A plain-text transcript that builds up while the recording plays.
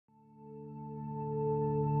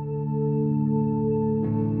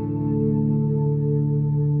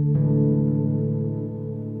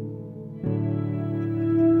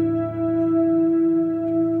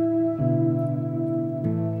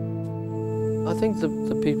I think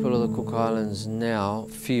the people of the Cook Islands now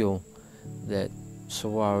feel that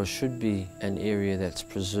Suwarrow should be an area that's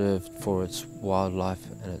preserved for its wildlife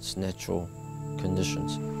and its natural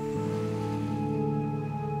conditions.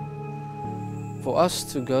 For us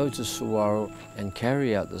to go to Suwarrow and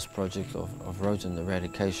carry out this project of rodent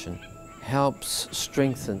eradication helps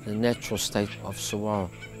strengthen the natural state of Suwarrow.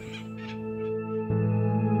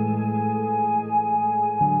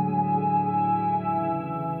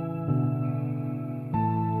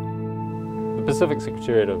 The Pacific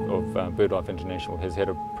Secretariat of BirdLife International has had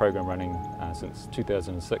a program running since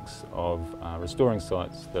 2006 of restoring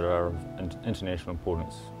sites that are of international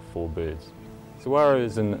importance for birds. Suwarrow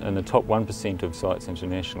is in the top 1% of sites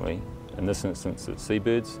internationally. In this instance it's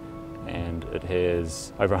Seabirds, and it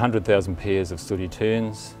has over 100,000 pairs of sooty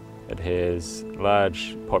terns. It has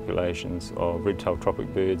large populations of red-tailed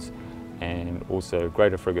tropic birds and also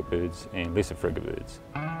greater frigate birds and lesser frigate birds.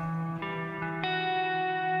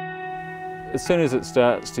 As soon as it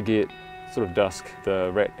starts to get sort of dusk,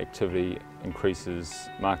 the rat activity increases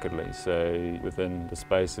markedly. So within the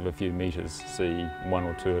space of a few metres, see one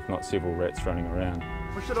or two, if not several rats running around.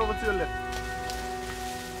 Push it over to your left.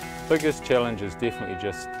 The biggest challenge is definitely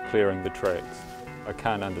just clearing the tracks. I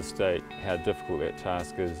can't understate how difficult that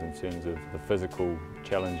task is in terms of the physical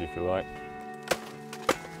challenge, if you like.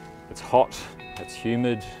 It's hot, it's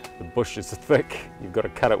humid, the bush is thick, you've got to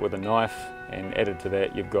cut it with a knife, and added to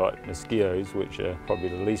that you've got mosquitoes, which are probably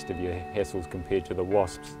the least of your hassles compared to the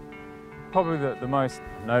wasps. Probably the most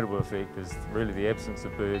notable effect is really the absence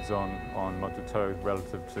of birds on Motu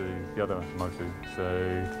relative to the other Motu. So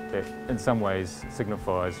that in some ways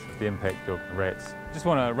signifies the impact of rats. Just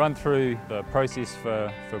want to run through the process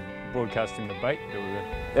for broadcasting the bait.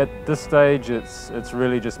 At this stage it's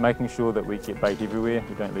really just making sure that we get bait everywhere,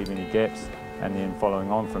 we don't leave any gaps, and then following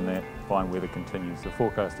on from that, fine weather continues. The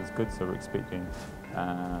forecast is good, so we're expecting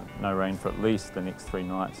no rain for at least the next 3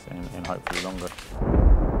 nights and hopefully longer.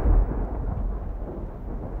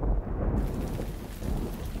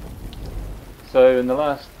 So in the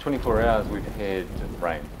last 24 hours we've had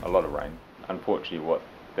rain, a lot of rain. Unfortunately what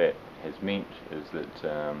that has meant is that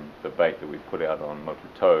the bait that we've put out on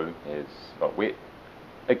Motu has got wet.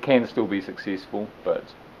 It can still be successful, but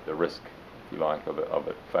the risk, if you like, of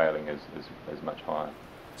it failing is much higher.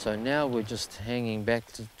 So now we're just hanging back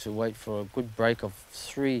to wait for a good break of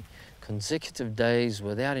 3 consecutive days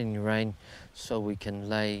without any rain, so we can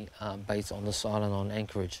lay bait on this island on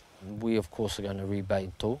anchorage. We of course are going to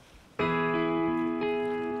rebait too.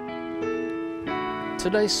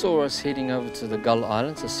 Today saw us heading over to the Gull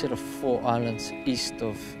Islands, a set of 4 islands east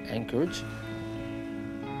of Anchorage.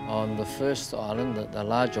 On the first island, the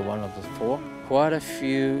larger one of the 4, quite a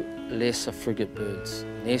few lesser frigate birds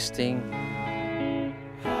nesting.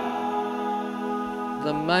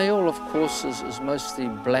 The male, of course, is mostly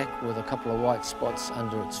black with a couple of white spots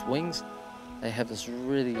under its wings. They have this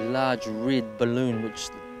really large red balloon which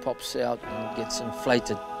pops out and gets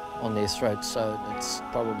inflated on their throat, so it's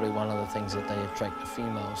probably one of the things that they attract the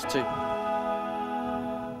females to.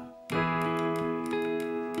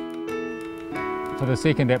 For the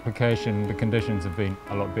second application, the conditions have been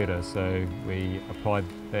a lot better, so we applied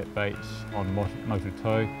that bait on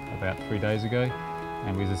Motu about 3 days ago,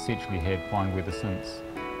 and we've essentially had fine weather since.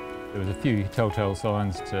 There was a few telltale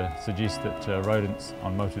signs to suggest that rodents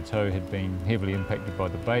on Motu had been heavily impacted by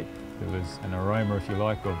the bait. There was an aroma, if you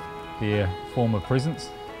like, of their former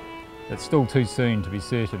presence. It's still too soon to be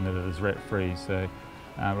certain that it is rat-free, so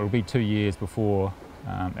it'll be 2 years before,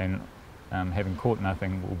 and having caught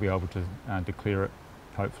nothing, we'll be able to declare it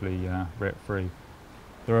hopefully rat-free.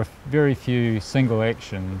 There are very few single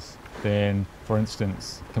actions than, for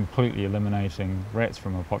instance, completely eliminating rats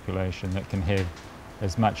from a population that can have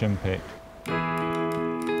as much impact.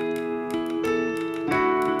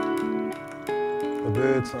 The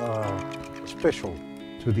birds are special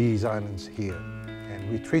to these islands here,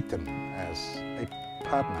 and we treat them as a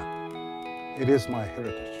partner. It is my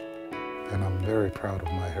heritage, and I'm very proud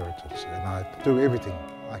of my heritage, and I do everything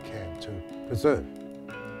I can to preserve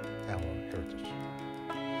our heritage.